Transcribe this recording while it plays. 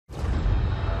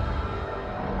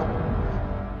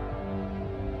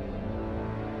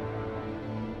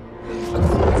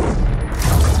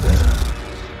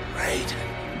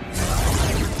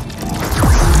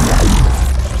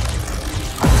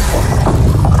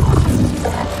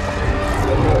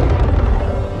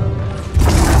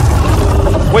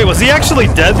was he actually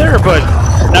dead there, but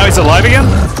now he's alive again?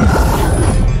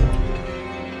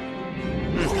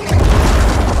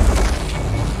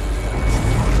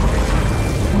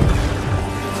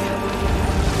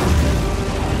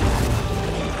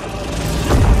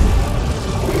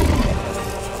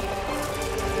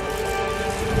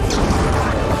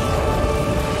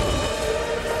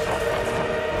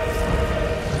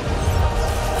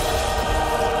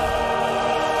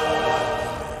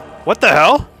 What the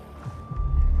hell?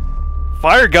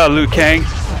 Fire God Liu Kang.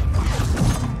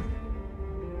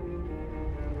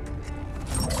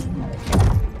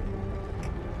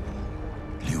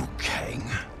 Liu Kang?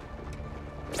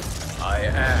 I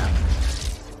am.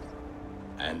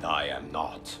 And I am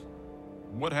not.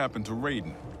 What happened to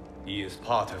Raiden? He is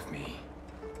part of me.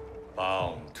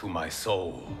 Bound to my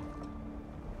soul.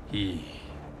 He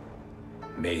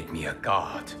made me a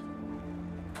god.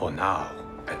 For now,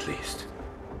 at least.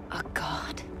 A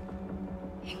god?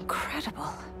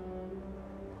 Incredible.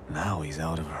 Now he's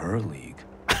out of her league.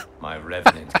 My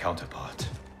revenant counterpart.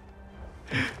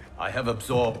 I have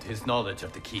absorbed his knowledge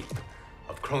of the keep,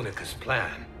 of Kronika's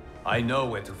plan. I know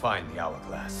where to find the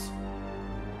hourglass.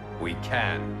 We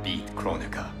can beat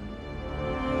Kronika.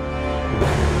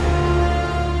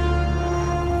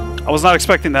 I was not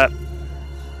expecting that.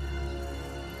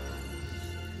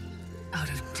 Out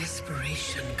of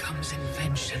desperation comes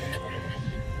invention.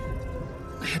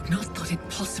 I had not thought it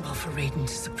possible for Raiden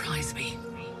to surprise me.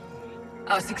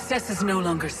 Our success is no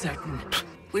longer certain.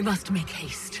 We must make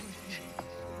haste.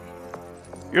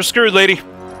 You're screwed, lady.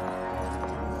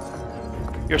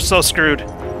 You're so screwed.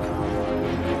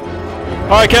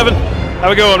 Alright, Kevin.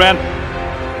 Have a good one, man.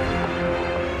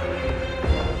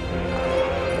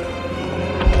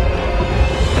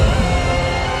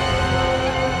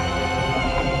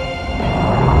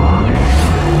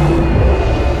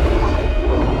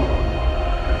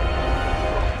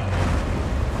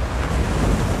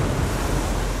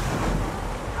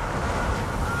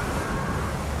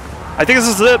 I think this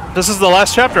is it. This is the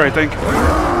last chapter, I think.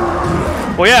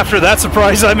 Well, yeah, after that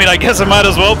surprise, I mean, I guess it might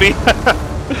as well be.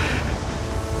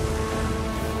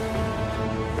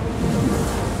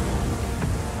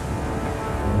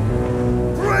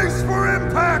 Brace for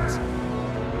impact!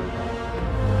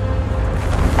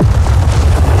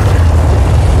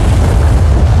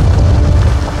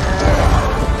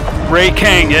 Ray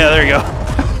Kang, yeah, there you go.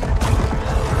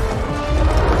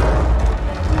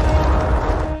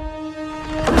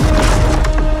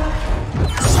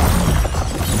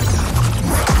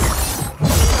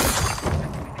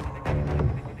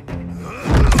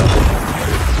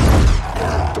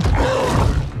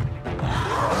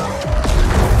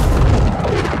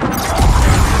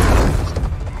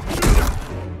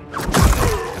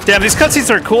 Damn, these cutscenes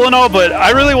are cool and all, but I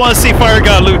really want to see Fire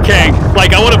God Liu Kang.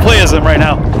 Like, I want to play as him right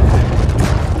now.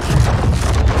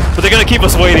 But they're gonna keep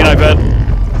us waiting, I bet.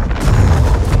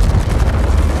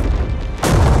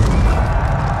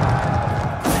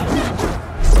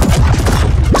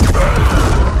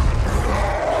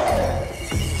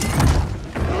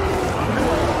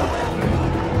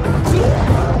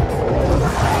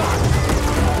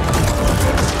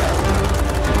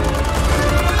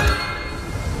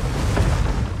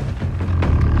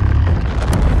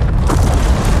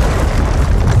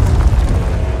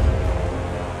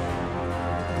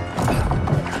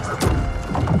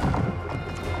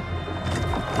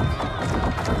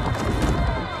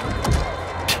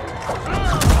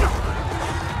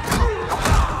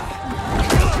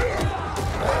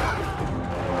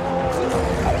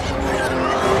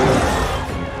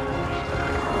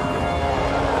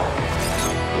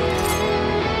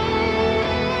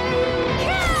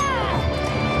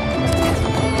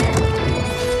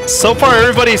 So far,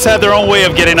 everybody's had their own way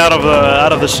of getting out of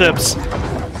the ships.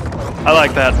 I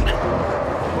like that.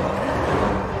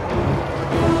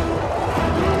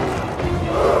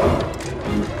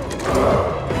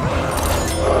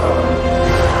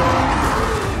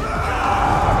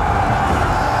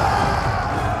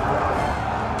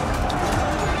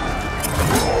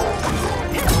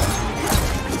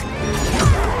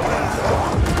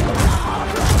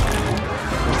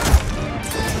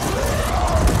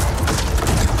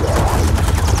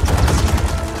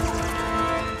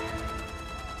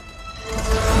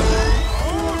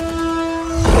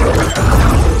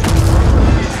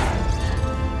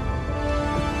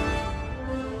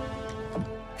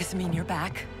 Does it mean you're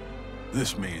back?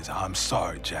 This means I'm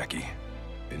sorry, Jackie.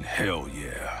 And hell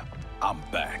yeah, I'm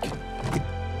back.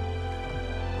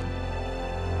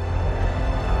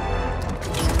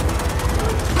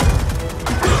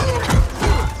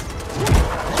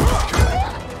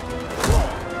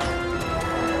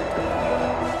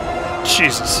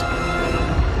 Jesus.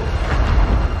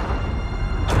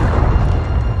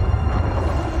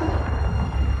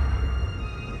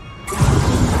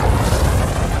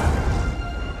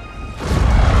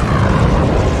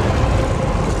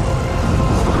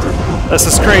 This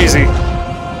is crazy.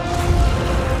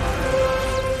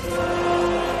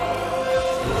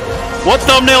 What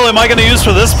thumbnail am I going to use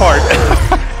for this part?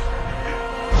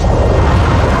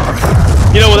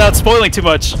 You know, without spoiling too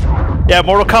much. Yeah,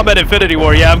 Mortal Kombat Infinity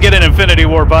War. Yeah, I'm getting Infinity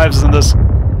War vibes in this.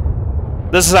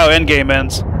 This is how Endgame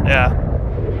ends. Yeah.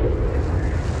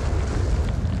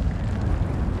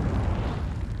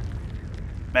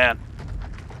 Man.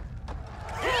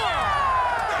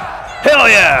 Hell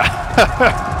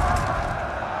yeah!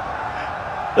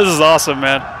 This is awesome,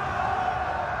 man.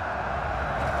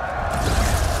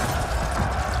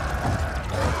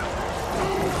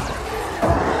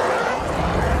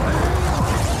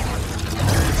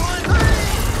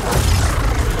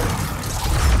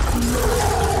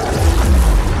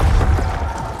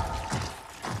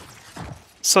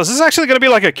 So is this actually going to be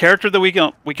like a character that we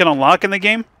can unlock in the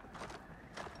game?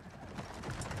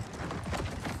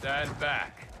 Stand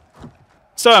back.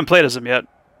 Still haven't played as him yet.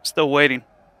 Still waiting.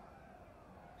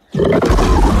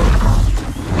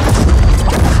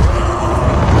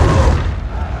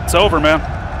 It's over, man.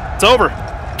 It's over.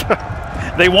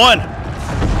 They won.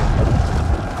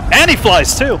 And he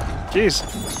flies too. Jeez.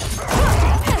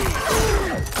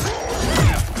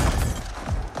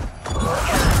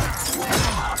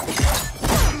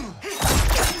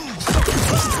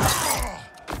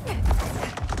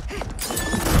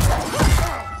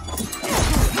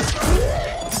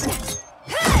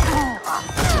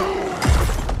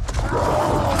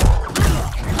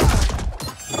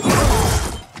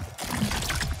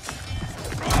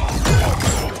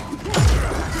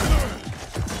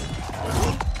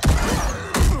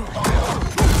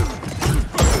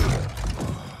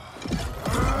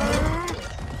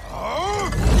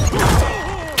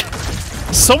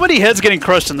 So many heads getting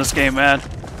crushed in this game, man.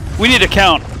 We need to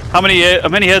count how many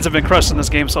heads have been crushed in this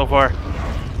game so far.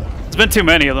 It's been too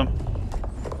many of them.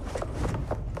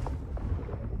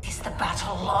 Is the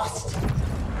battle lost?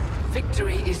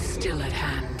 Victory is still at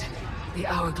hand. The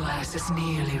hourglass is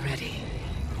nearly ready.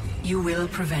 You will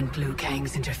prevent Liu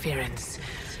Kang's interference,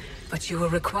 but you will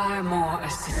require more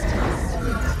assistance.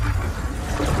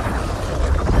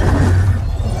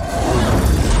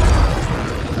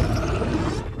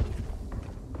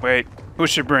 Wait,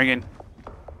 who's she bringing?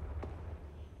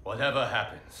 Whatever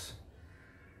happens,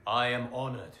 I am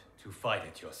honored to fight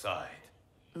at your side.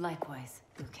 Likewise,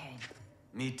 Liu Kang.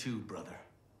 Me too, brother.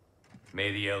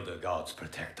 May the Elder Gods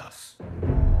protect us.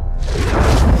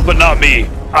 But not me.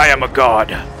 I am a god.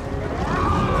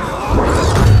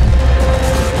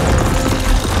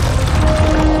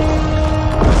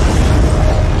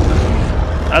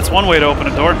 That's one way to open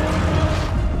a door.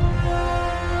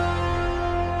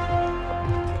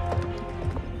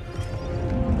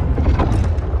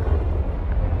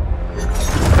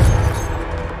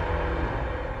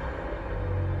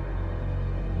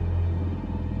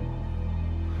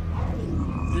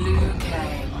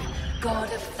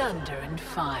 God of thunder and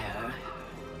fire.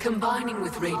 Combining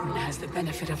with Raiden has the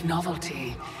benefit of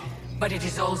novelty, but it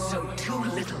is also too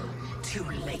little, too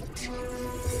late.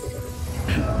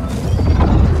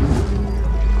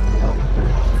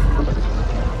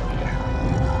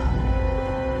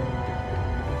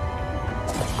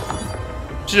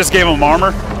 She just gave him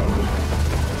armor.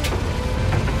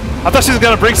 I thought she was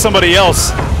gonna bring somebody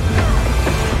else.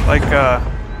 Like,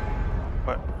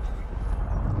 what?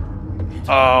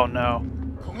 Oh no.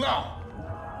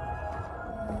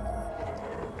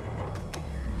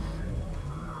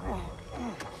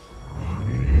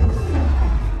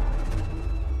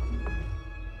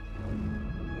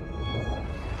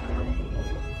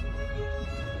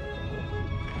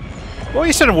 Well,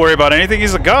 you shouldn't worry about anything.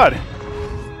 He's a god.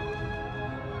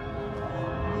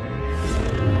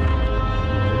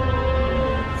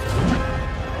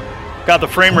 Got the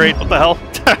frame rate. What the hell?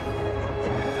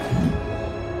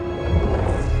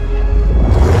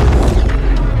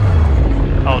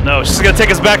 Oh no, she's gonna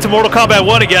take us back to Mortal Kombat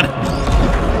 1 again.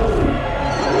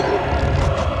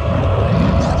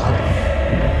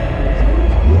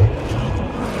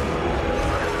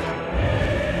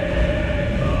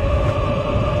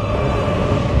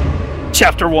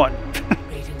 Chapter 1.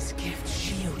 Raiden's gift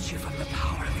shields you from the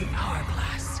power of the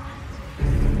hourglass.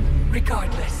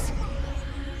 Regardless,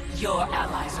 your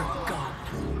allies are gone,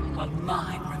 while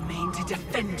mine remain to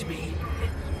defend me.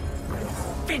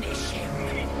 Finish him.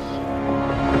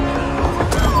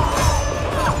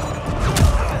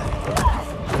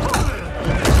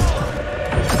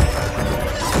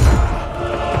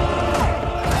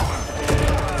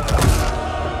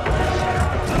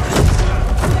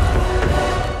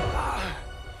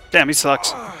 Damn, he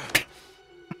sucks.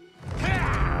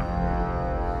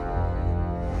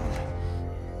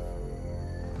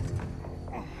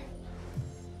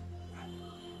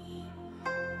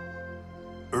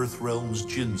 Earthrealm's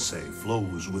Jinsei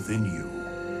flows within you.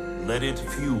 Let it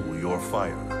fuel your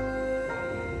fire.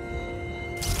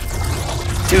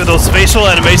 Dude, those facial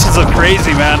animations look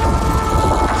crazy, man.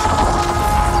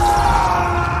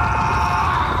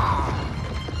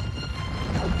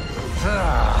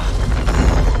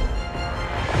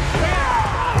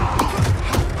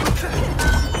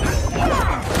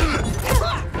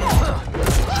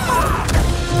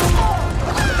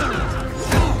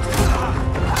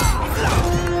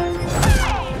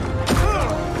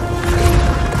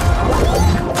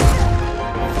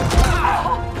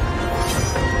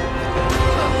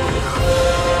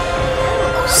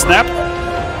 Snap.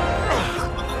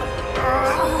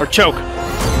 Or choke.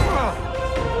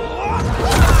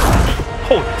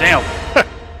 Oh, damn.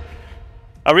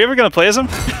 Are we ever gonna play as him?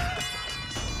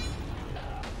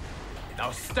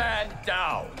 Now stand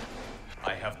down.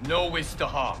 I have no wish to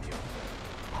harm you.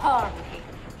 Harm me?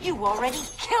 You already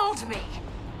killed me!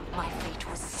 My fate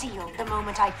was sealed the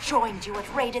moment I joined you at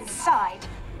Raiden's side.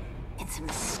 It's a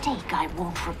mistake I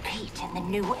won't repeat in the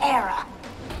new era.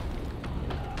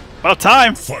 About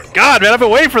time. God, man, I've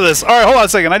been waiting for this. All right, hold on a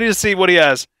second. I need to see what he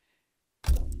has.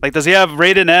 Like, does he have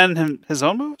Raiden and his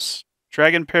own moves?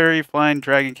 Dragon parry, flying,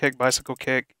 dragon kick, bicycle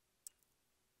kick.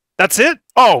 That's it?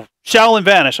 Oh, Shaolin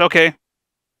Vanish. Okay.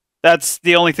 That's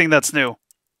the only thing that's new.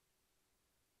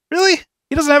 Really?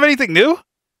 He doesn't have anything new?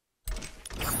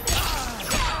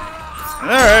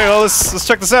 Alright, well, let's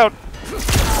check this out.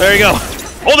 There you go.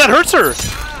 Oh, that hurts her!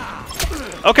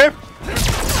 Okay.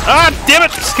 Ah, damn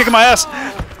it! She's kicking my ass.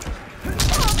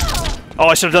 Oh,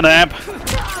 I should have done an amp.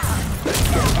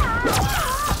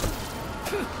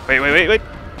 Wait.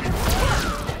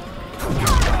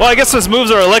 Well, I guess his moves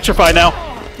are electrified now.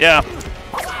 Yeah.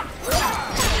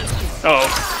 Uh-oh.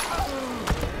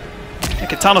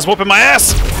 Katana's whooping my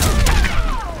ass!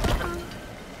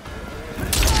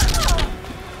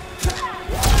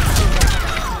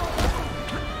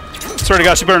 Swear to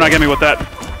God, she better not get me with that.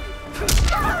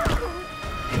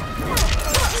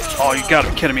 Oh, you gotta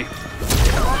be kidding me.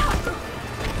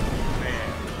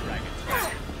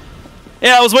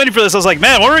 Yeah, I was waiting for this. I was like,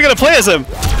 man, when are we gonna play as him?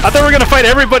 I thought we were gonna fight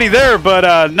everybody there,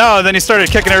 but no, and then he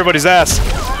started kicking everybody's ass.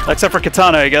 Except for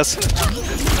Katana, I guess.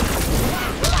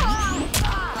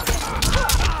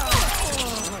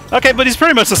 Okay, but he's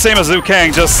pretty much the same as Liu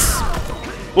Kang, just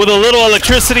with a little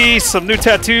electricity, some new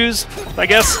tattoos, I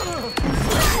guess.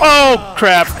 Oh,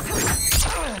 crap.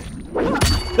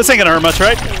 This ain't gonna hurt much,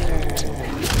 right?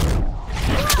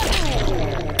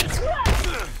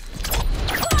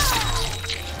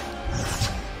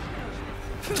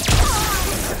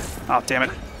 Oh, damn it.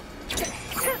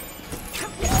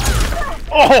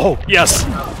 Oh, yes.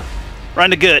 Right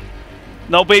in the gut.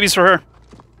 No babies for her.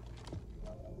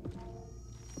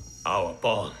 Our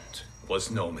bond was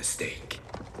no mistake.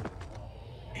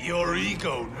 Your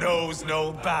ego knows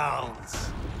no bounds.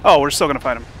 Oh, we're still gonna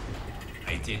fight him.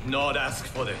 I did not ask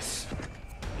for this.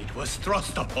 It was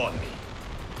thrust upon me.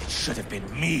 It should have been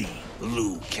me,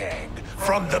 Liu Kang,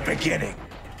 from the beginning.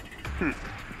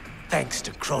 Thanks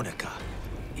to Kronika,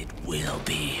 it will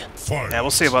be. Yeah,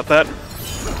 we'll see about that.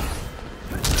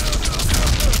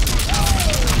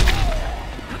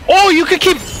 Oh, you could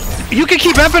keep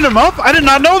amping him up? I did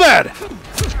not know that.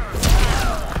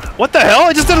 What the hell?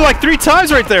 I just did it like 3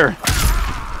 times right there.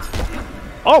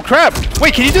 Oh crap!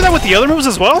 Wait, can you do that with the other moves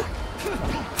as well?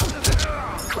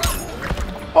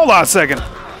 Hold on a second.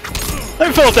 Let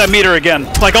me fill up that meter again,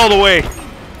 like all the way.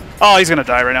 Oh, he's gonna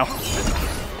die right now.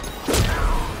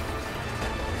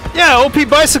 Yeah, OP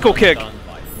bicycle kick.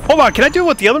 Hold on, can I do it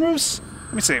with the other moves?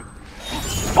 Let me see.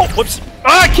 Oh, whoops.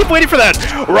 Ah, I keep waiting for that.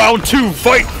 Round 2,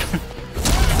 fight.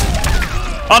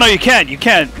 Oh no, you can't. You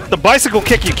can't. The bicycle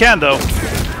kick, you can though.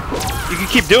 You can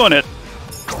keep doing it.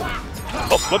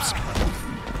 Oh, whoops.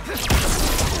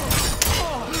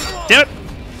 Damn it,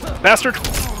 bastard.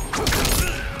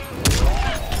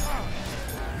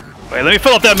 Wait, let me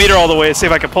fill up that meter all the way and see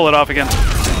if I can pull it off again.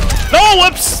 No,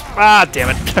 whoops! Ah, damn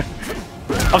it.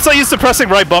 I'm so used to pressing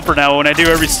right bumper now when I do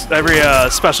every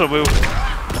special move.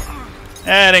 It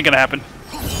ain't gonna happen.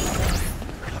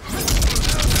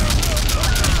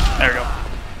 There we go.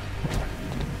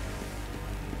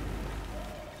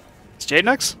 Is Jade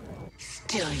next?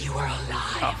 Still you are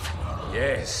alive.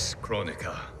 Yes,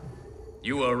 Kronika.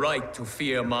 You were right to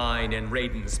fear mine and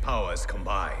Raiden's powers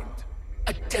combined.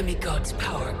 A demigod's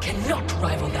power cannot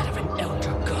rival that of an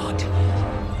elder god.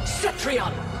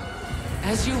 Cetrion!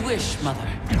 As you wish, Mother.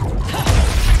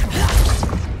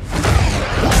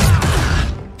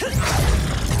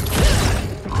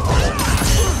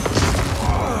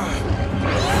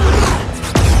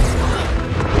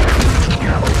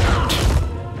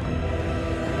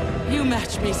 You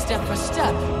match me step for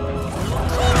step.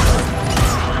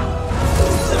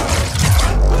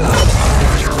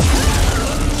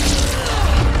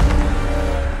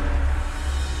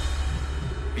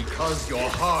 Because your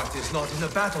heart is not in the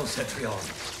battle, Cetrion.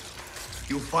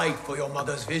 You fight for your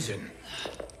mother's vision.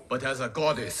 But as a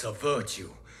goddess of virtue,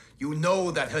 you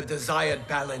know that her desired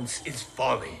balance is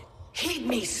folly. Heed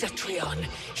me, Cetrion.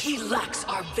 He lacks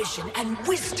our vision and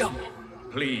wisdom.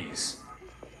 Please.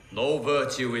 No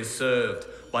virtue is served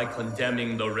by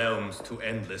condemning the realms to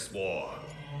endless war.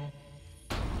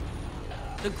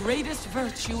 The greatest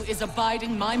virtue is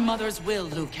abiding my mother's will,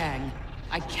 Liu Kang.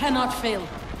 I cannot fail.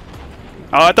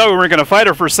 Oh, I thought we were gonna fight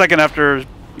her for a second after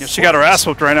she got her ass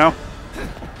whooped right now.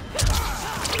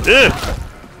 Ugh.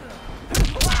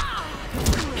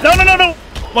 No, no, no, no!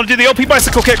 I want to do the OP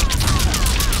bicycle kick.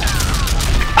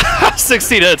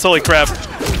 16 hits, holy crap.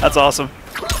 That's awesome.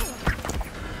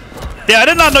 Yeah, I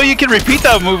did not know you can repeat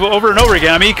that move over and over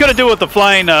again. I mean, you could have do it with the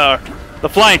flying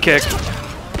kick.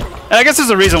 And I guess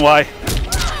there's a reason why.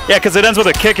 Yeah, because it ends with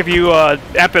a kick if you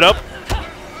amp it up.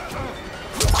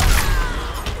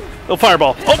 Oh,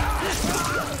 fireball.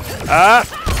 Oh!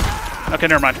 Okay,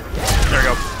 never mind. There we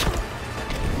go.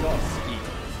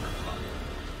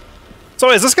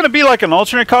 So is this going to be like an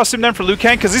alternate costume then for Liu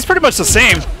Kang? Because he's pretty much the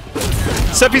same.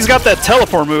 Except he's got that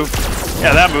teleport move.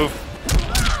 Yeah, that move.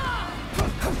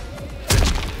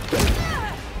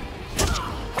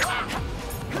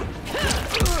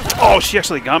 Oh, she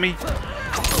actually got me.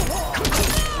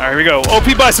 Alright, here we go.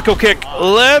 OP bicycle kick.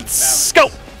 Let's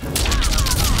go.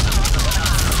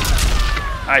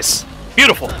 Nice.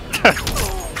 Beautiful.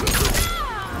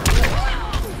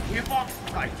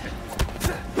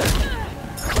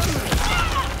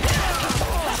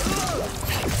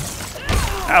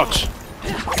 Ouch.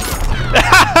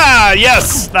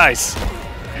 Yes! Nice.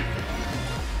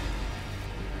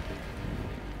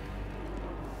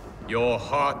 Your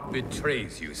heart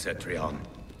betrays you, Cetrion.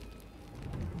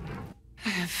 I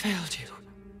have failed you,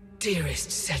 dearest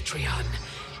Cetrion.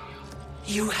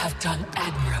 You have done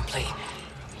admirably.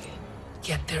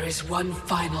 Yet there is one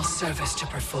final service to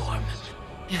perform.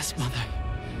 Yes, Mother.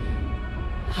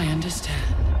 I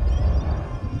understand.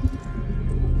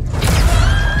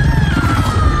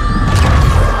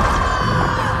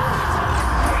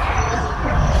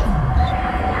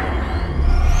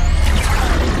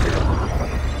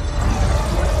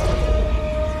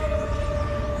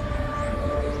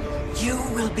 You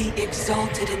will be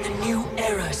exalted in the new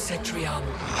era, Cetrion.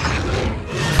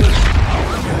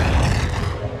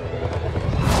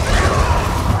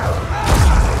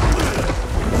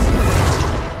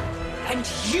 And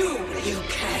you, Liu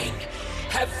Kang,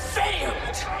 have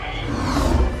failed!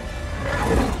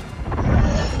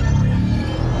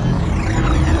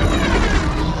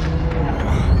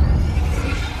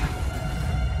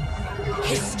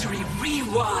 History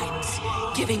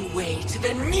rewinds, giving way to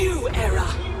the new era!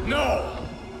 No!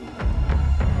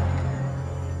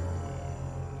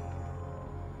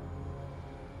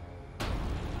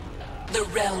 The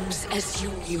realms as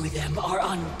you knew them are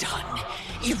undone,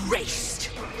 erased.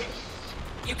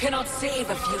 You cannot save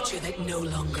a future that no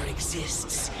longer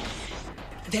exists.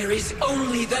 There is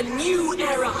only the new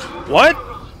era! What?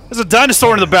 There's a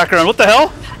dinosaur in the background. What the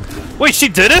hell? Wait, she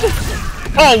did it?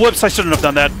 Oh, whoops, I shouldn't have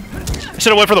done that. I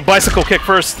should have went for the bicycle kick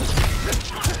first.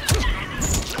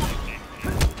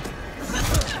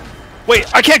 Wait,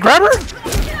 I can't grab her?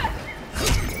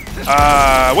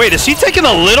 Wait, is she taking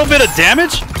a little bit of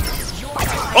damage?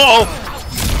 Uh-oh.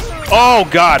 Oh,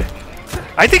 God.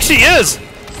 I think she is.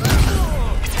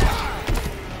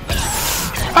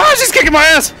 Ah, she's kicking my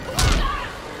ass.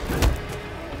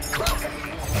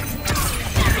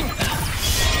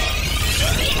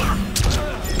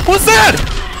 What's that?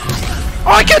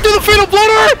 Oh, I can't do the fatal blow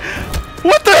to her.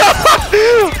 What the hell?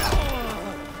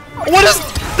 What is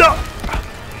the...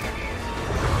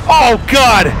 Oh,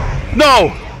 God. No.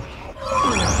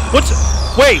 What's...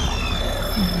 Wait.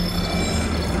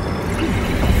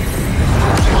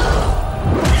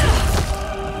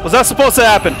 Was that supposed to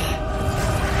happen?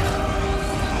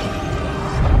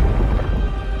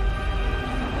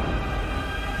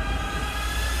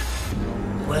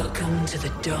 Welcome to the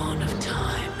dawn of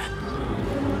time.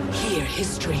 Here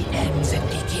history ends and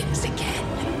begins again.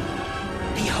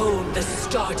 Behold the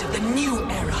start of the new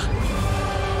era.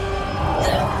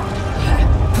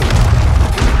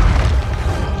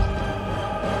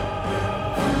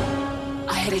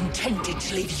 I had intended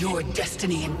to leave your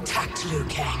destiny intact, Liu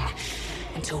Kang,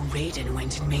 until Raiden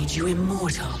went and made you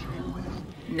immortal.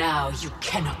 Now you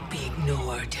cannot be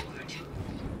ignored.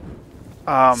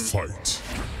 Fight.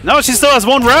 No, she still has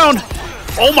one round.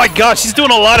 Oh my God, she's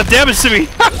doing a lot of damage to me.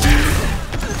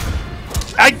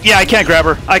 Yeah, I can't grab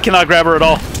her. I cannot grab her at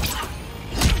all.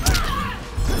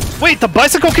 Wait, the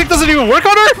bicycle kick doesn't even work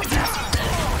on her?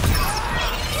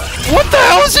 What the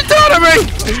hell is she doing to me?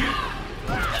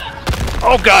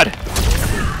 Oh god.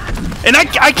 And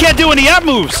I can't do any app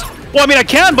moves. Well, I mean I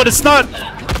can, but it's not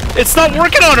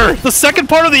working on her. The second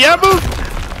part of the app move?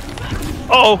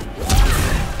 Uh-oh.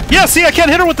 Yeah, see, I can't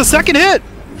hit her with the second hit.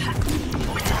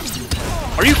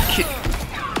 Are you kidding?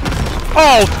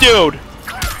 Oh, dude.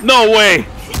 No way.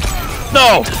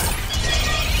 No.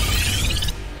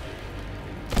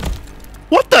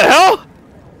 What the hell?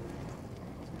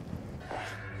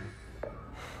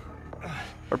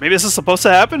 Or maybe this is supposed to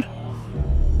happen?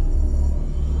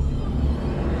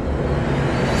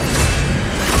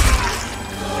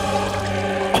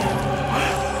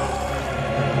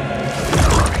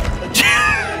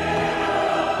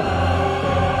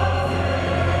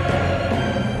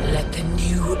 Let the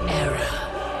new era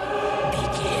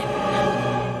begin.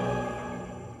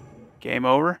 Game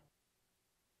over?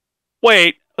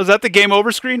 Wait, was that the game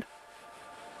over screen?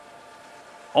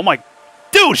 Oh my...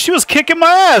 Dude, she was kicking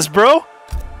my ass, bro!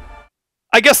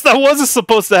 I guess that wasn't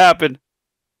supposed to happen.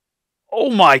 Oh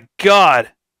my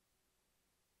god.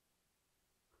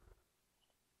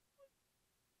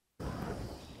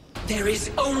 There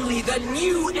is only the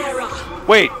new era.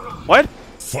 Wait, what?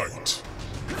 Fight.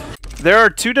 There are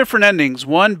two different endings.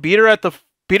 One, beat her the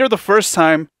first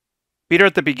time, beat her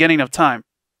at the beginning of time.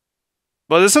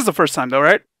 Well, this is the first time though,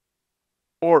 right?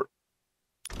 Or...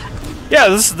 Yeah,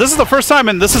 this is the first time,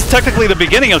 and this is technically the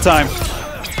beginning of time.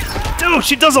 Dude,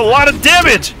 she does a lot of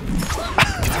damage!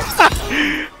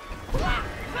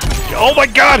 Oh my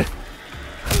god!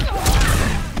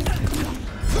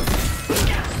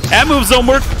 Ad moves don't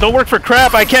work for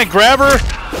crap. I can't grab her.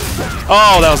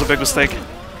 Oh, that was a big mistake.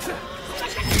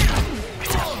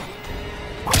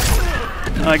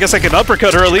 I guess I can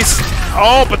uppercut her at least.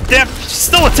 Oh, but damn, she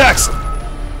still attacks.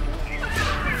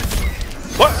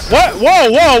 What? What? Whoa,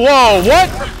 whoa, whoa, what?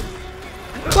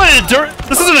 What,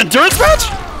 this is an endurance match?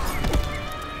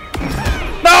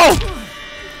 No!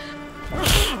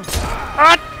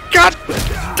 Ah, god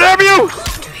damn you!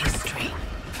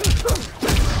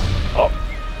 Oh,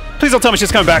 please don't tell me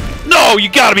she's coming back. No, you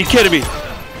gotta be kidding me.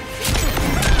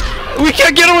 We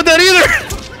can't get her with that either.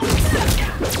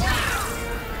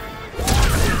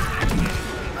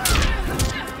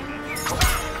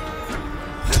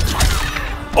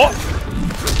 Oh!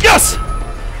 Yes!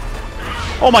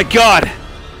 Oh my god!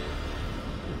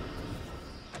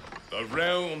 The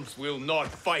realms will not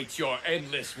fight your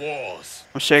endless wars.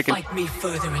 I'm shaking. Fight me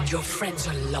further and your friends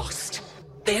are lost.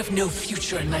 They have no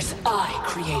future unless I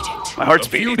create it. My heart's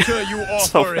The beating. future you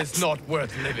So offer is fast. not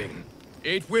worth living.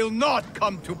 It will not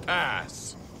come to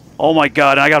pass. Oh my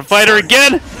god, I gotta fight her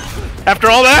again? After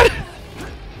all that?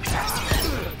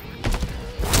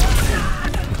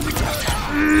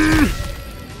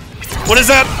 What is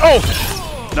that? Oh!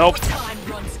 Nope. Time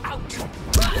runs out.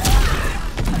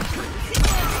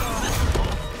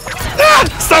 Ah!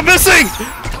 Stop missing!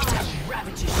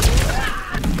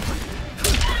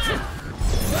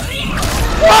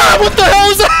 Ah, what the hell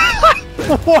is that?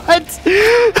 What?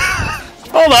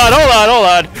 Hold on, hold on, hold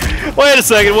on. Wait a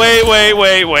second,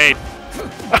 wait.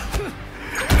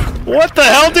 What the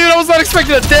hell, dude? I was not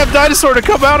expecting a damn dinosaur to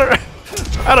come out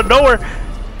of nowhere.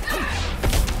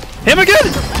 Him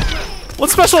again?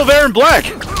 What's special of Aaron Black?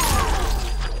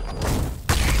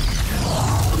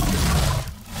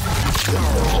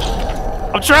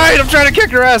 I'm trying to kick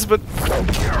her ass, but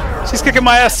she's kicking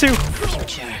my ass too.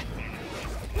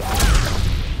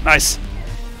 Nice.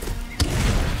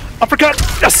 Uppercut!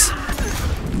 Yes!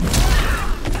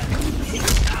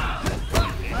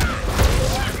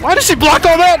 Why does she block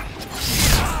all that?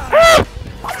 Ah!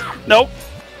 Nope.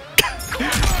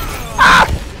 Ah!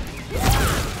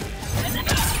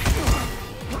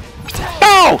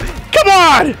 Oh! Come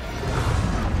on!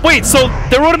 Wait, so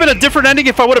there would have been a different ending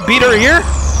if I would have beat her here?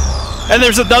 And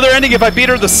there's another ending if I beat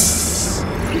her in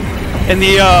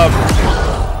the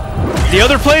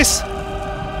other place?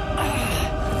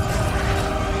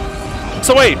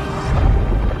 So wait,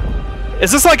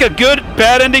 is this like a good,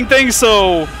 bad ending thing?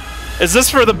 So, is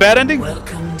this for the bad ending?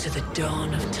 Welcome to the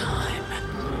dawn of time.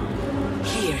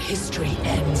 Here history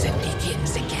ends and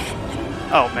begins again.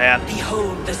 Oh man.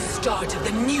 Behold the start of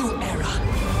the new era.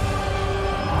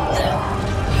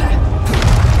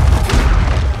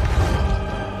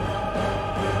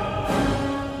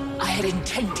 I had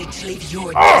intended to leave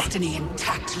your destiny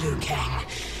intact, Liu Kang.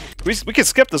 We can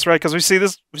skip this, right? Because we've seen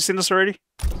this already.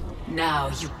 Now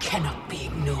you cannot be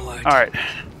ignored. All right.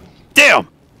 Damn.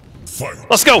 Fight.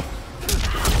 Let's go.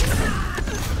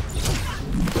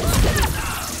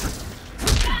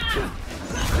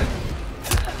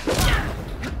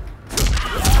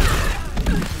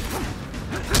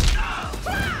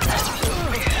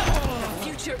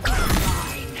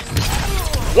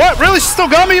 What? Really? She still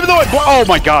got me even though I... Oh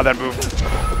my god, that move.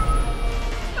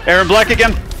 Aaron Black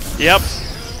again? Yep.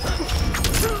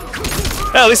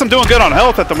 Yeah, at least I'm doing good on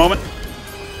health at the moment.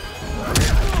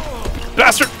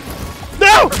 Bastard!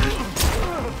 No!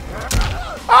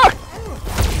 Ah!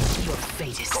 Your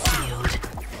fate is sealed.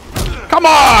 Come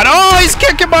on! Oh, he's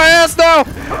kicking my ass now!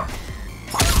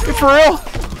 You for real?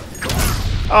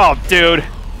 Oh, dude.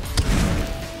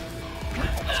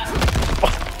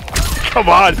 Oh, come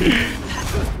on.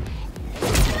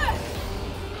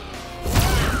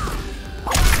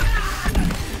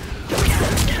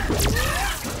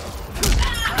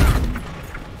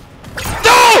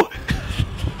 No!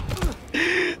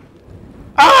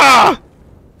 Ah!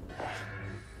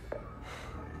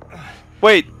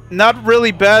 Wait, not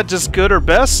really bad, just good or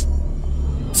best?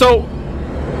 So...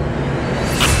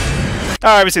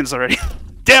 Alright, we've seen this already.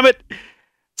 Damn it!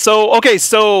 So, okay,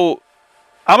 so...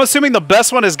 I'm assuming the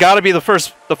best one has got to be the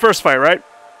first fight, right?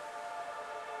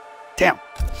 Damn.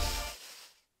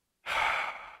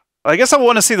 I guess I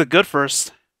want to see the good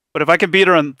first. But if I can beat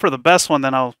her for the best one,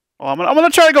 then I'm gonna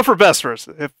try to go for best first.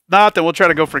 If not, then we'll try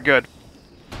to go for good.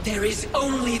 There is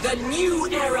only the new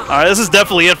era. Alright, this is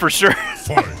definitely it for sure.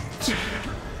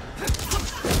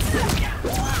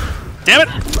 Damn it!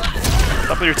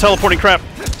 Stop with your teleporting crap.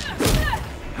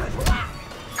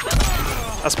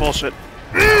 That's bullshit.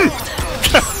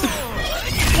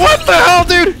 What the hell,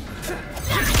 dude?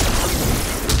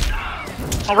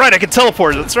 Alright, I can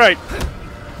teleport. That's right.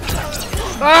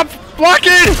 Stop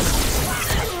blocking!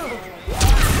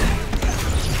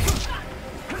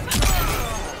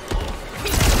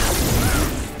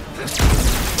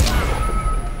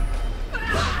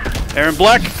 Aaron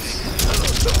Black.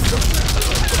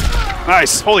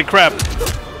 Nice. Holy crap.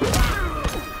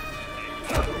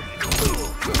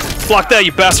 Block that,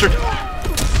 you bastard.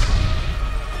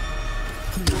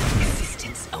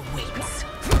 Resistance awaits.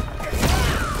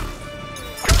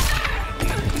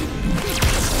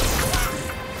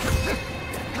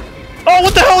 Oh,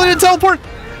 what the hell? He didn't teleport?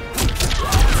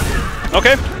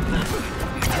 Okay.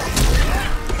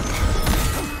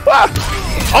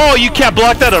 Ah! Oh, you can't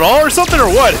block that at all or something, or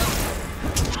what?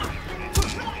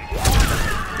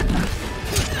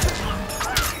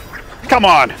 Come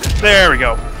on. There we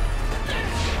go.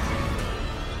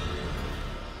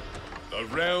 The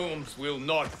realms will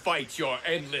not fight your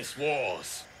endless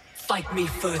wars. Fight me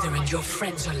further and your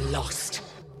friends are lost.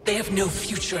 They have no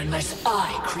future unless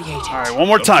I create it. All right, one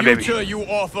more time, The baby. future you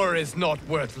offer is not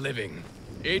worth living.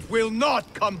 It will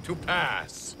not come to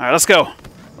pass. All right, let's go.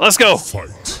 Let's go.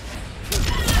 Fight.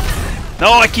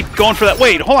 No, I keep going for that.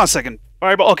 Wait, hold on a second.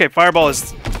 Fireball. Okay, fireball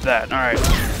is that. All right.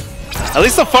 At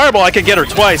least the fireball, I can get her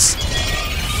twice.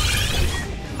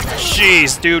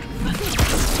 Jeez, dude.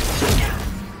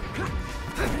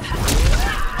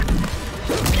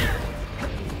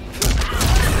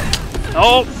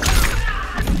 Oh.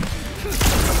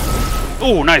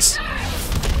 Ooh, nice.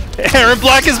 Aaron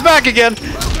Black is back again.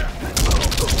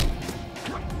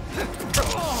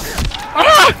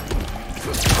 Ah!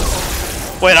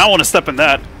 Wait, I don't want to step in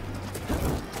that.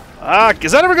 Ah,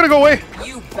 is that ever gonna go away?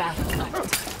 You battle.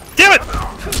 Damn it!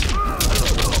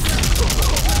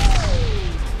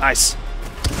 Nice.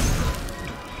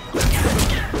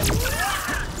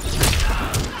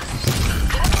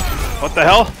 What the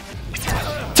hell?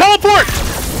 Teleport!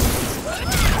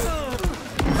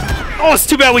 Oh, it's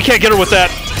too bad we can't get her with that.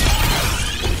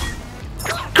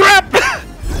 Crap!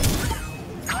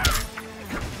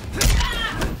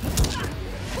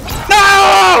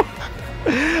 No!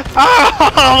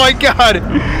 Oh my god!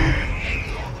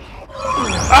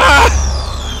 Ah!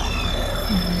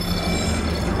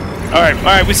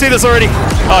 Alright, we see this already.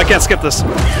 Oh, I can't skip this.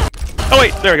 Oh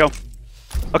wait, there we go.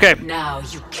 Okay, Now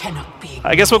you cannot be.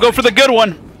 I guess we'll go for the good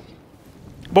one.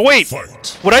 But wait,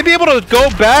 Fight. would I be able to go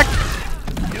back?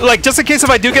 Like, just in case if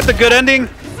I do get the good ending?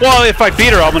 Well, if I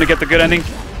beat her, I'm gonna get the good ending.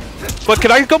 But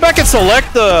could I go back and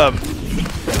select the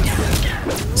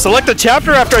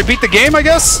chapter after I beat the game, I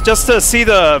guess? Just to see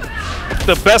the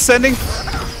best ending?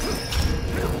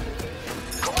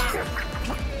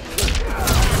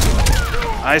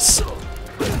 Nice.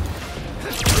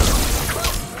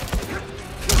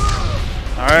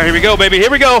 Alright, here we go, baby. Here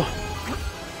we go.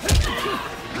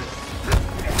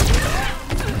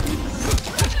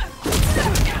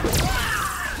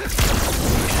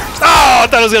 Oh, I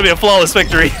thought it was going to be a flawless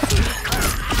victory.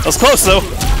 That was close, though.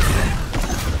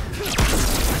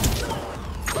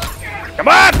 Come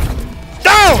on!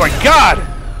 Oh, my God!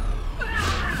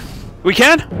 We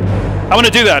can? I'm going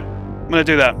to do that. I'm going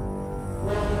to do that.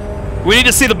 We need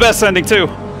to see the best ending, too.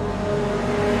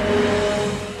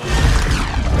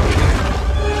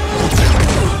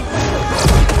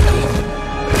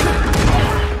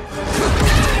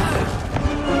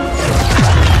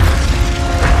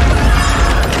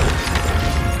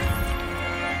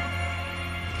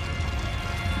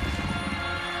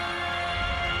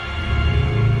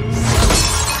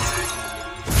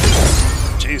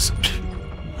 please.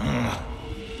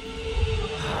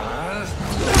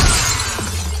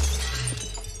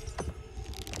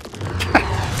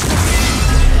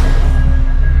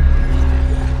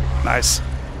 Nice.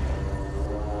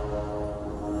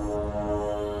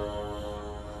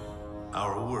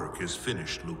 Our work is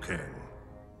finished, Liu Kang.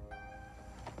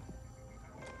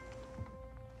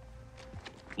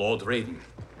 Lord Raiden,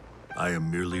 I am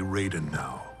merely Raiden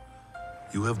now.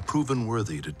 You have proven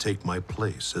worthy to take my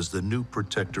place as the new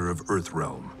protector of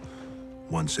Earthrealm,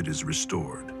 once it is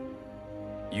restored.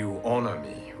 you honor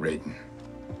me, Raiden.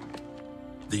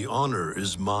 The honor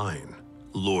is mine,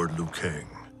 Lord Liu Kang.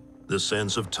 The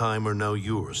sands of time are now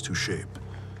yours to shape.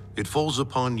 It falls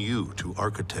upon you to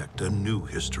architect a new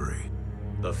history.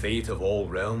 The fate of all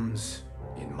realms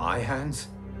in my hands?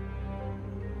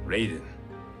 Raiden,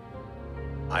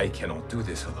 I cannot do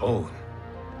this alone.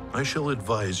 I shall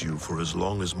advise you for as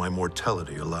long as my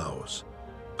mortality allows.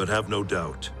 But have no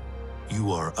doubt,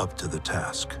 you are up to the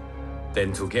task.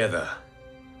 Then together,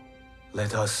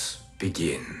 let us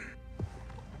begin.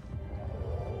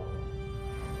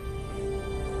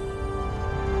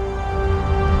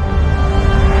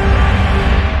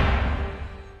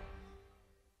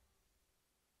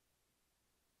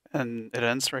 And it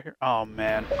ends right here. Oh,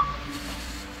 man.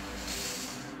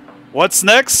 What's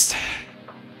next?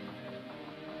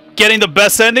 Getting the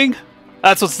best ending?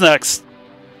 That's what's next.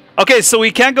 Okay, so we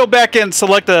can't go back and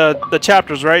select the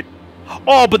chapters, right?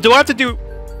 Oh, but do I have to do...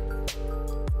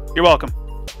 You're welcome.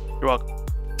 You're welcome.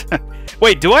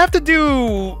 Wait, do I have to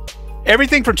do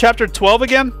everything from chapter 12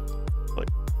 again? Like,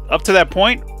 up to that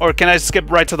point? Or can I skip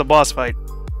right to the boss fight?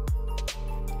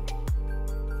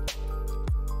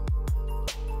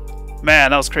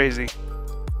 Man, that was crazy.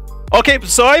 Okay,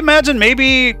 so I imagine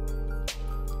maybe...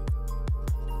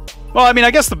 Well, I mean,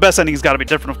 I guess the best ending's got to be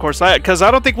different, of course. Because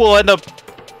I don't think we'll end up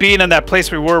being in that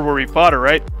place we were where we fought her,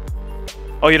 right?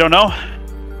 Oh, you don't know?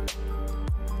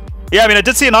 Yeah, I mean, I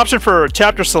did see an option for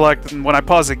chapter select when I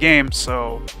paused the game,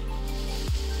 so...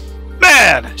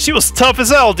 Man, she was tough as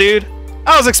hell, dude.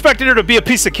 I was expecting her to be a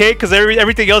piece of cake because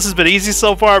everything else has been easy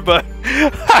so far, but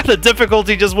the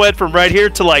difficulty just went from right here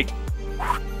to, like...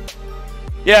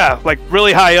 Yeah, like,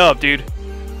 really high up, dude.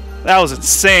 That was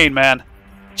insane, man.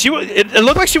 It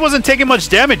looked like she wasn't taking much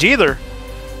damage either.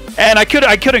 And I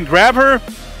couldn't grab her.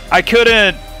 I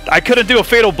couldn't do a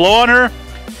fatal blow on her.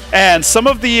 And some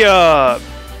of the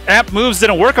amp moves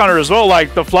didn't work on her as well,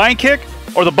 like the flying kick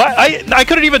or the I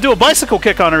couldn't even do a bicycle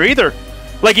kick on her either.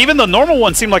 Like even the normal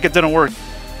one seemed like it didn't work.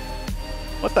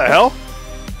 What the hell?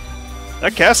 Is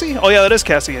that Cassie? Oh yeah, that is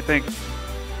Cassie, I think.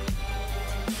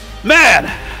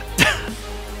 Man.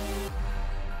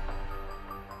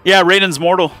 Yeah, Raiden's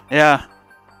mortal. Yeah.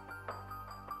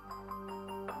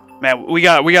 Man, we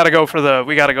gotta go for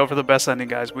the best ending,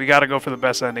 guys. We gotta go for the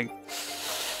best ending.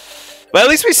 But at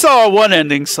least we saw one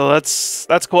ending, so that's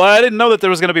cool. I didn't know that there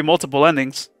was gonna be multiple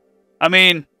endings. I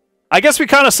mean, I guess we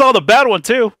kind of saw the bad one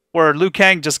too, where Liu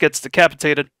Kang just gets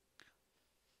decapitated.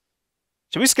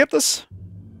 Should we skip this?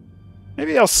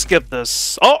 Maybe I'll skip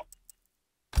this. Oh.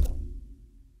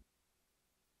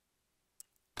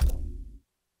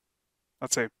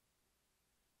 Let's see.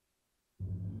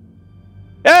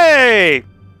 Hey!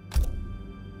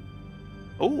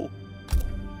 Ooh.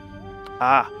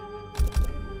 Ah.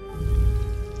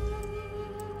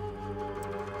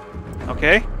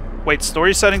 Okay. Wait,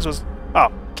 story settings was...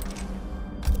 Oh.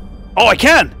 Oh, I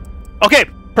can! Okay,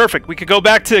 perfect. We could go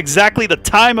back to exactly the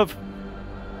time of...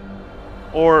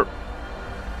 Or...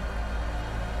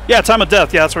 Yeah, time of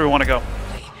death. Yeah, that's where we want to go.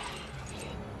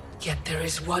 Yet there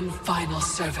is one final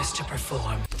service to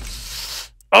perform.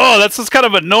 Oh, that's what's kind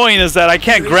of annoying is that I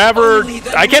can't grab her.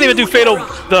 I can't even do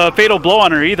the fatal blow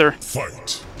on her either.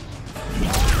 Fight.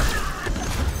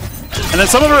 And then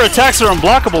some of her attacks are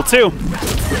unblockable too.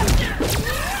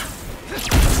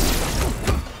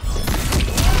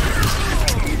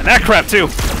 And that crap too.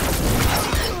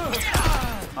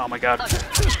 Oh my god.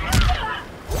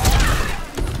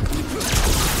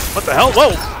 What the hell?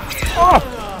 Whoa!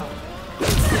 Oh!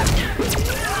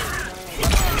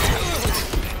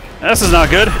 This is not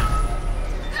good.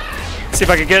 Let's see if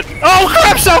I can get... Oh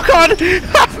crap, Shao Kahn!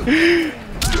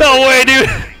 No way, dude!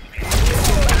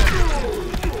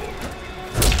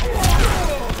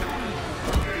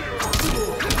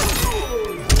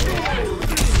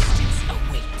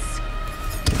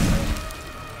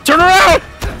 Turn around!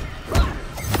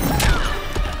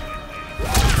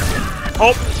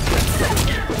 Oh!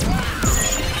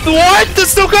 What?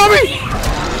 That's still coming!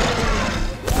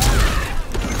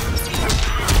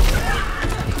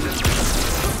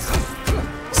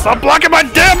 Stop blocking my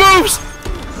damn moves!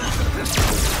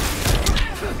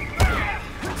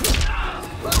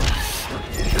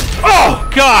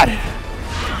 god!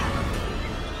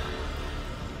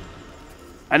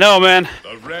 I know, man.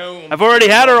 I've already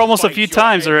had her almost a few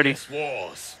times already.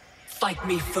 Fight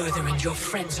me further and your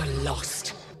friends are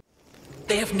lost.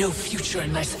 They have no future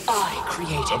unless I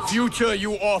create The it. future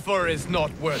you offer is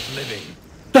not worth living.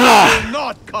 Ah, It will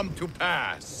not come to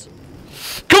pass.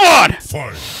 come on!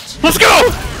 Fight. Let's go!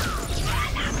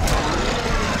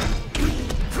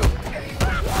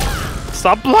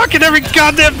 Stop blocking every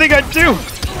goddamn thing I do!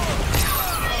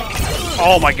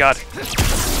 Oh my god.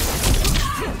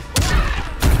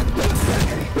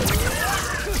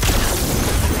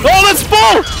 Oh, that's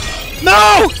full!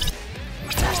 No!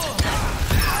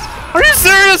 Are you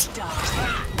serious?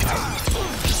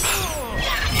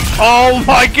 Oh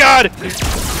my god!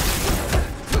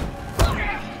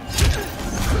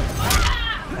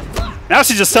 Now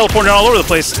she's just teleporting all over the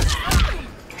place.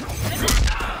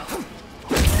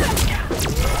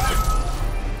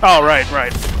 Oh, right.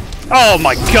 Oh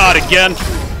my god, again.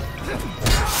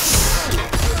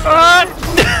 What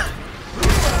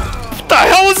the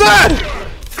hell was that?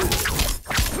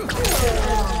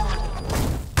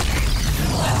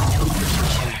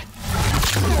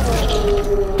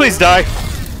 Please die.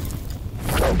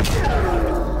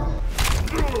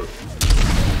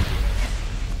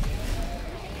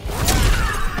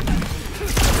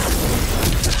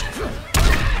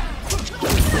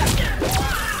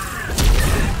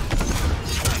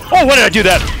 Oh, why did I do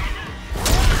that?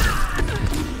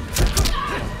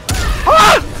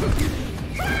 Ah!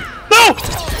 No!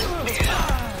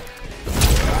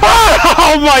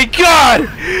 Ah! Oh my god!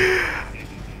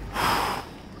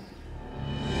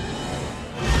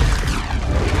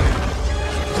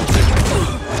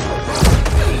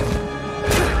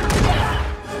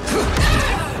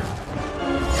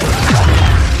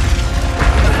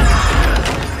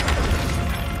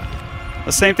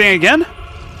 The same thing again?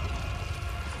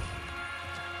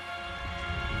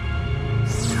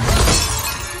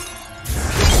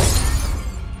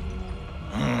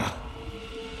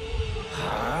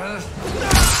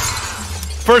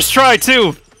 First try,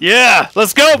 too. Yeah,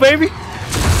 let's go, baby.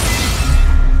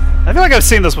 I feel like I've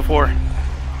seen this before.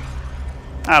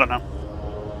 I don't know.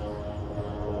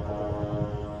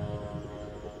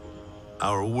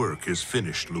 Our work is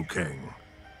finished, Liu Kang.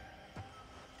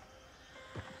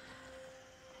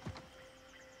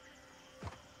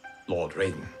 Lord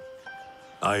Raiden.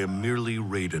 I am merely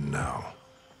Raiden now.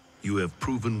 You have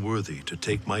proven worthy to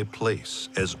take my place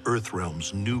as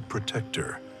Earthrealm's new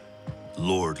protector,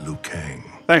 Lord Liu Kang.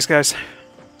 Thanks, guys.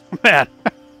 Man.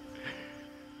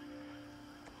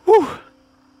 Whew.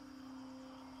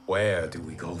 Where do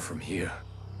we go from here?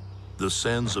 The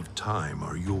sands of time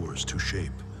are yours to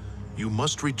shape. You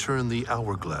must return the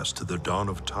hourglass to the dawn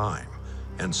of time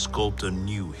and sculpt a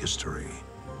new history.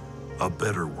 A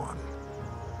better one.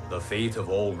 The fate of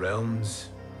all realms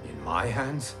in my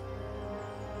hands?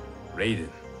 Raiden,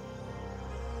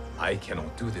 I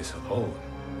cannot do this alone.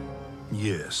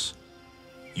 Yes.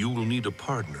 You will need a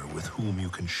partner with whom you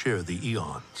can share the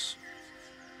eons.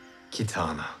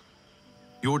 Kitana.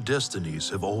 Your destinies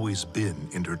have always been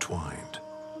intertwined.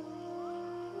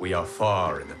 We are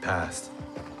far in the past,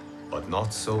 but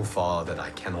not so far that I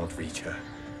cannot reach her.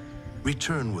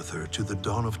 Return with her to the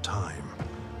dawn of time.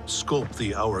 Sculpt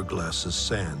the hourglass's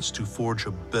sands to forge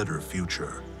a better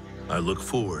future. I look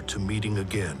forward to meeting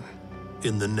again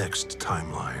in the next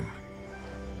timeline.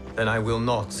 Then I will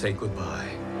not say goodbye.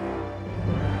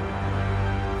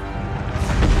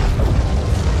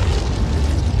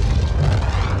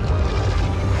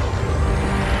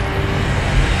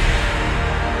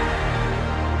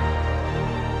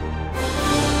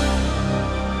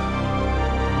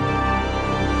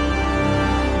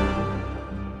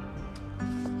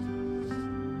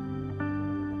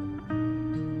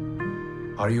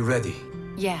 Are you ready?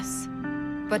 Yes.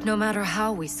 But no matter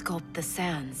how we sculpt the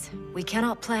sands, we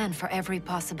cannot plan for every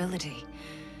possibility.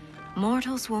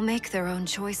 Mortals will make their own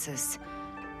choices.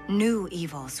 New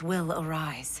evils will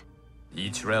arise.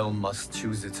 Each realm must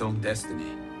choose its own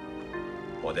destiny.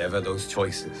 Whatever those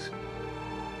choices,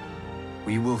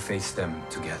 we will face them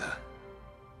together.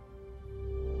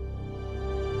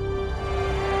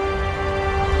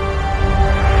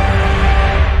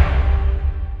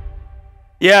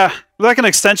 Yeah, like an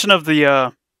extension of the,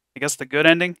 I guess the good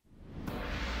ending.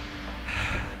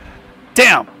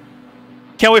 Damn!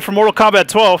 Can't wait for Mortal Kombat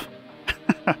 12.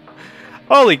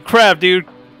 Holy crap, dude.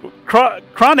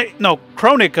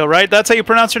 Kronika, right? That's how you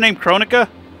pronounce her name, Kronika?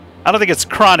 I don't think it's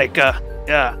Kronika.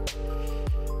 Yeah.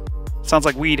 Sounds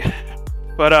like weed.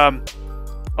 But,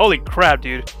 holy crap,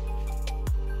 dude.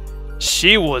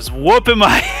 She was whooping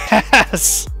my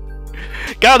ass.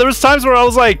 God, there was times where I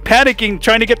was like panicking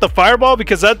trying to get the fireball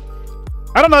because that,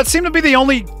 I don't know, it seemed to be the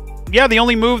only, yeah, the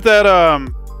only move that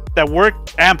that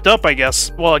worked amped up, I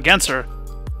guess. Well, against her.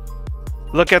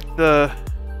 Look at the,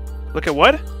 look at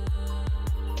what?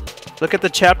 Look at the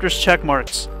chapter's check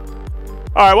marks.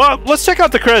 All right, well, let's check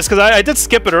out the credits because I did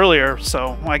skip it earlier,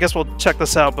 so I guess we'll check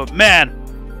this out. But man,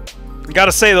 I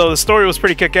gotta say though, the story was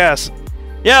pretty kick-ass.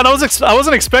 Yeah, and I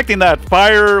wasn't expecting that.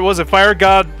 Was it Fire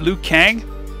God Liu Kang?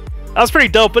 That was pretty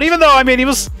dope. But even though, I mean,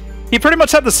 he pretty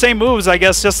much had the same moves, I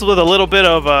guess, just with a little bit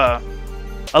of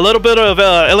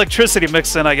electricity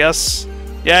mixed in, I guess.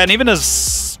 Yeah, and even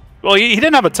his, well, he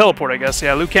didn't have a teleport, I guess.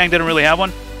 Yeah, Liu Kang didn't really have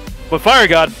one. But Fire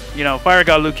God, you know, Fire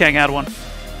God Liu Kang had one.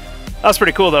 That was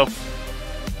pretty cool, though.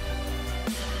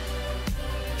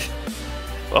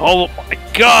 Oh my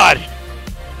God,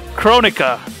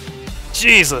 Kronika,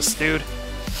 Jesus, dude.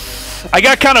 I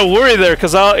got kind of worried there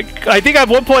because I think at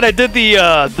one point I did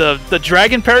the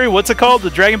dragon parry. What's it called? The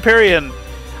dragon parry, and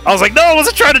I was like, no, I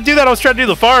wasn't trying to do that. I was trying to do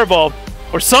the fireball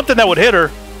or something that would hit her.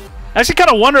 I actually kind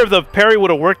of wonder if the parry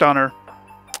would have worked on her,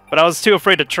 but I was too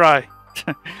afraid to try.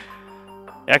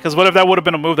 Yeah, because what if that would have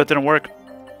been a move that didn't work?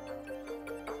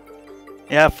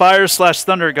 Yeah,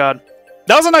 Fire/Thunder God.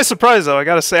 That was a nice surprise, though. I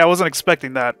gotta say, I wasn't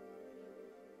expecting that.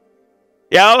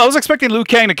 Yeah, I was expecting Liu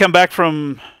Kang to come back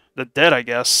from the dead, I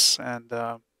guess, and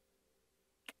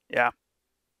yeah.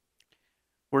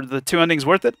 Were the two endings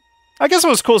worth it? I guess it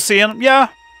was cool seeing them. Yeah,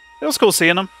 it was cool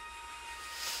seeing them.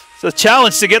 It's a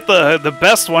challenge to get the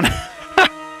best one.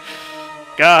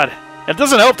 God, it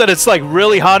doesn't help that it's like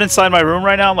really hot inside my room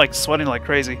right now. I'm like sweating like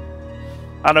crazy.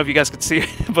 I don't know if you guys can see,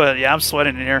 but yeah, I'm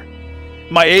sweating in here.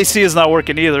 My AC is not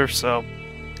working either, so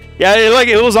yeah,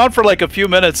 it was on for like a few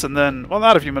minutes, and then, well,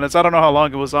 not a few minutes. I don't know how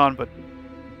long it was on, but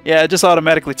yeah, it just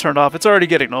automatically turned off. It's already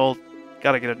getting old.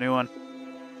 Gotta get a new one.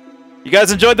 You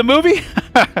guys enjoyed the movie?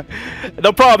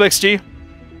 No problem, XG.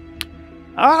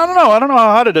 I don't know. I don't know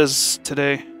how hot it is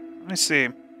today. Let me see.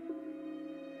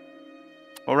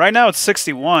 Well, right now it's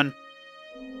 61,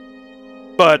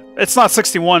 but it's not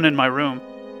 61 in my room.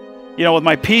 You know, with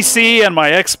my PC and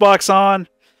my Xbox on,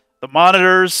 the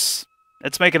monitors,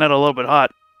 it's making it a little bit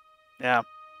hot. Yeah.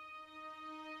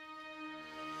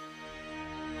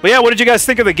 But yeah, what did you guys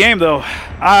think of the game, though?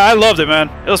 I loved it, man.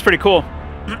 It was pretty cool.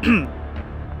 Am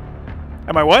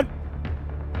I what?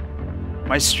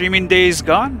 My streaming days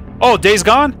gone? Oh, days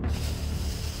gone?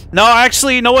 No,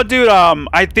 actually, you know what, dude?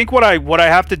 I think what I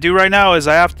have to do right now is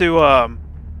I have to,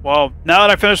 well, now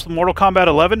that I finished Mortal Kombat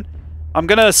 11, I'm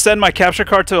gonna send my capture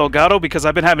card to Elgato because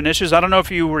I've been having issues. I don't know if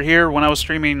you were here when I was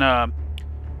streaming,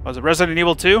 was it Resident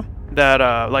Evil 2?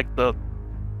 That, like, the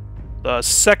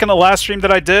second to last stream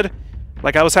that I did,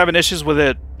 like, I was having issues with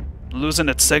it losing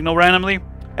its signal randomly.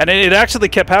 And it actually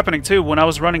kept happening, too, when I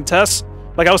was running tests.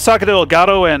 Like, I was talking to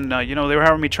Elgato, and, you know, they were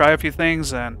having me try a few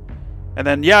things, and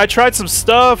then, yeah, I tried some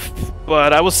stuff,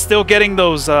 but I was still getting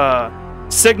those,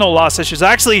 signal loss issues.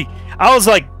 Actually, I was,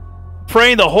 like,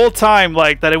 praying the whole time,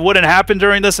 like, that it wouldn't happen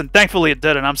during this, and thankfully it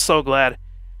didn't. I'm so glad.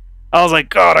 I was like,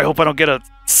 God, I hope I don't get a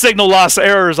signal loss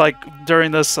errors, like,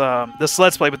 during this, this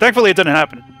Let's Play, but thankfully it didn't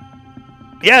happen.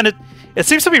 Yeah, and it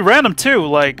seems to be random, too.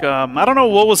 Like, I don't know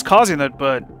what was causing it,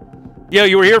 but yeah,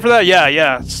 you were here for that?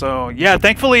 Yeah. So, yeah,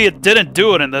 thankfully it didn't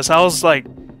do it in this. I was like,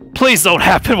 please don't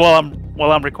happen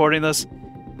while I'm recording this.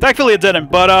 Thankfully it didn't.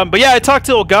 But yeah, I talked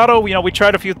to Elgato. You know, we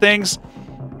tried a few things,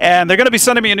 and they're going to be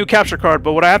sending me a new capture card.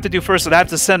 But what I have to do first is I have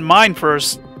to send mine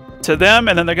first to them,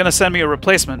 and then they're going to send me a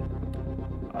replacement.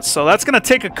 So that's going to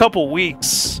take a couple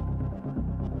weeks.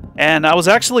 And I was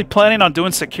actually planning on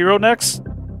doing Sekiro next,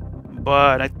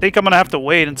 but I think I'm going to have to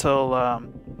wait until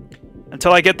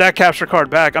I get that capture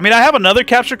card back. I mean, I have another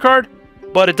capture card,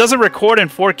 but it doesn't record in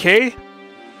 4K.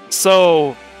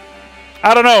 So,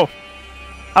 I don't know.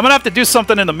 I'm going to have to do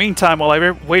something in the meantime while I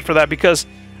wait for that, because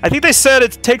I think they said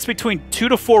it takes between 2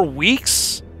 to 4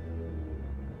 weeks.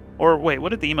 Or, wait, what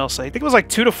did the email say? I think it was like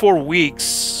 2 to 4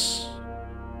 weeks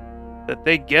that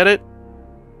they get it.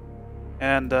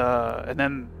 And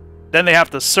then they have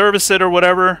to service it or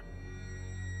whatever.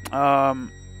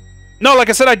 No, like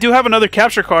I said, I do have another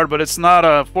capture card, but it's not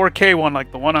a 4K one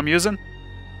like the one I'm using.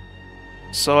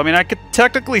 So, I mean, I could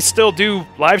technically still do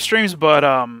live streams, but,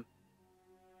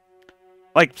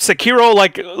 like Sekiro,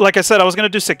 like I said, I was going to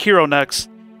do Sekiro next.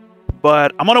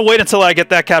 But I'm going to wait until I get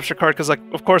that capture card, because, like,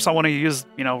 of course, I want to use,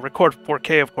 you know, record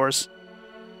 4K, of course.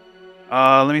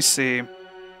 Let me see.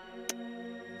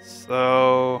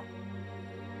 So,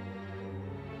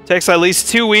 takes at least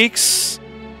 2 weeks.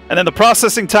 And then the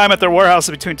processing time at their warehouse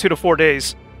is between 2 to 4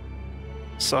 days.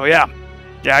 So, yeah.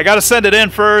 Yeah, I got to send it in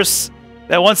first.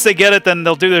 Then once they get it, then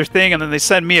they'll do their thing, and then they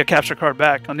send me a capture card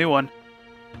back, a new one.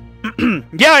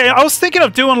 Yeah, I was thinking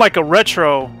of doing like a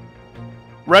retro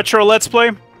Let's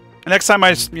Play. Next time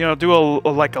I, you know, do a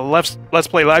Let's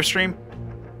Play live stream.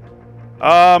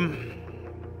 Not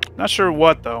sure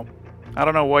what though. I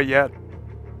don't know what yet.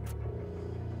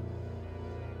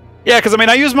 Yeah, because I mean,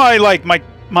 I use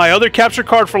my other capture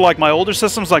card for like my older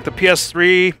systems, like the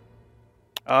PS3,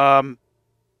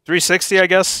 360, I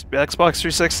guess, the Xbox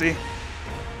 360.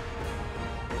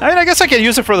 I mean, I guess I could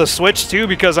use it for the Switch too,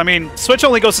 because I mean, Switch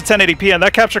only goes to 1080p, and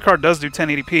that capture card does do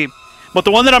 1080p. But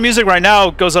the one that I'm using right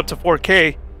now goes up to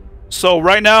 4K. So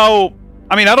right now,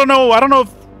 I mean, I don't know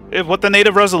if what the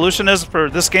native resolution is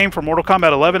for this game for Mortal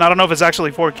Kombat 11. I don't know if it's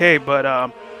actually 4K, but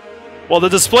well, the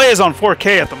display is on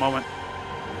 4K at the moment.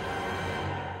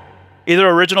 Either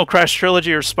original Crash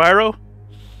Trilogy or Spyro.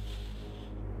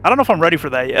 I don't know if I'm ready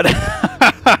for that yet.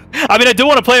 I mean, I do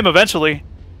want to play them eventually.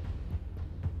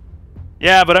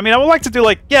 Yeah, but I mean, I would like to do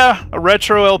like, yeah, a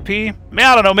retro LP. I mean,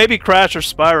 I don't know, maybe Crash or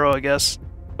Spyro, I guess.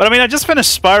 But I mean, I just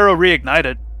finished Spyro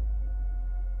Reignited.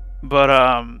 But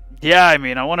yeah, I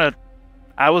mean,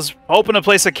 I was hoping to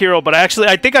play Sekiro, but I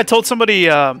think I told somebody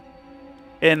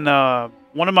in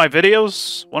one of my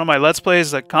videos, one of my Let's Plays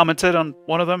that commented on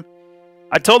one of them.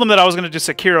 I told them that I was going to do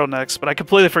Sekiro next, but I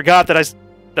completely forgot that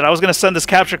I was going to send this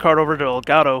capture card over to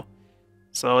Elgato.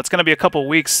 So it's going to be a couple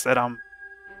weeks that I'm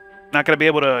not going to be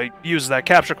able to use that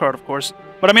capture card, of course.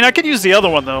 But I mean, I could use the other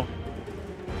one, though,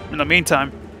 in the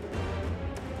meantime.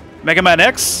 Mega Man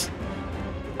X?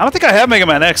 I don't think I have Mega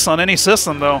Man X on any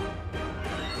system, though.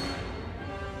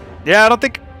 Yeah, I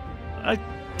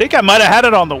think I might have had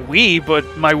it on the Wii,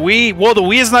 but my Wii... Well, the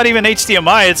Wii is not even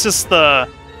HDMI, it's just the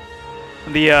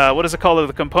what is it called?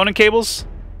 The component cables?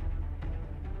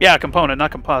 Yeah, component,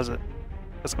 not composite.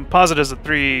 Because composite is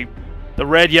the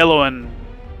red, yellow, and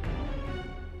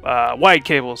white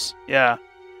cables. Yeah.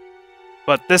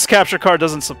 But this capture card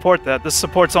doesn't support that. This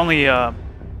supports only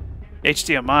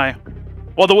HDMI.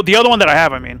 Well, the other one that I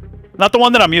have, I mean. Not the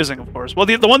one that I'm using, of course. Well,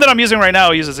 the one that I'm using right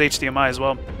now uses HDMI as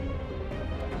well.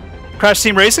 Crash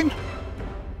Team Racing?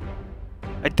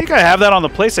 I think I have that on the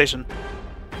PlayStation.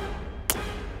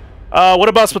 What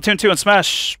about Splatoon 2 and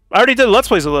Smash? I already did Let's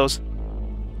Plays of those.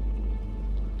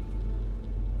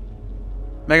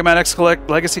 Mega Man X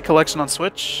Legacy Collection on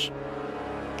Switch.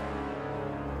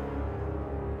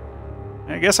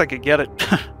 I guess I could get it.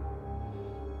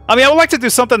 I mean, I would like to do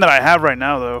something that I have right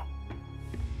now, though.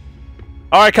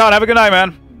 Alright, Con, have a good night,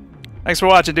 man. Thanks for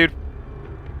watching, dude.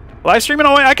 Live streaming?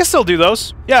 I can still do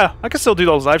those. Yeah, I can still do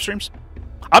those live streams.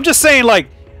 I'm just saying, like,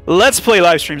 Let's Play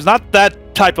live streams, not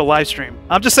that type of live stream.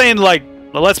 I'm just saying, like,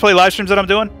 the Let's Play live streams that I'm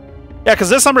doing. Yeah,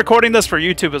 because I'm recording this for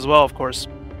YouTube as well, of course.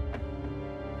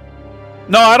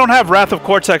 No, I don't have Wrath of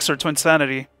Cortex or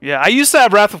Twinsanity. Yeah, I used to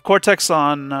have Wrath of Cortex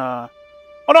on... Oh,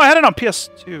 no, I had it on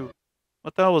PS2.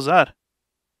 What the hell was that?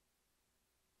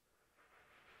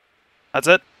 That's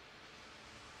it?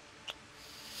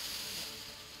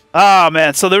 Ah,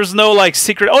 man, so there's no, like,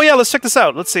 secret... Oh, yeah, let's check this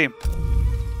out. Let's see.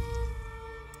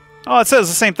 Oh, it says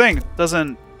the same thing. It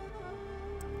doesn't...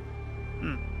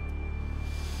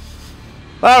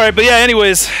 Alright, but yeah,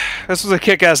 anyways. This was a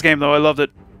kick-ass game, though. I loved it.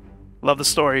 Love the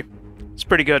story. It's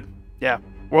pretty good. Yeah.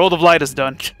 World of Light is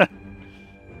done.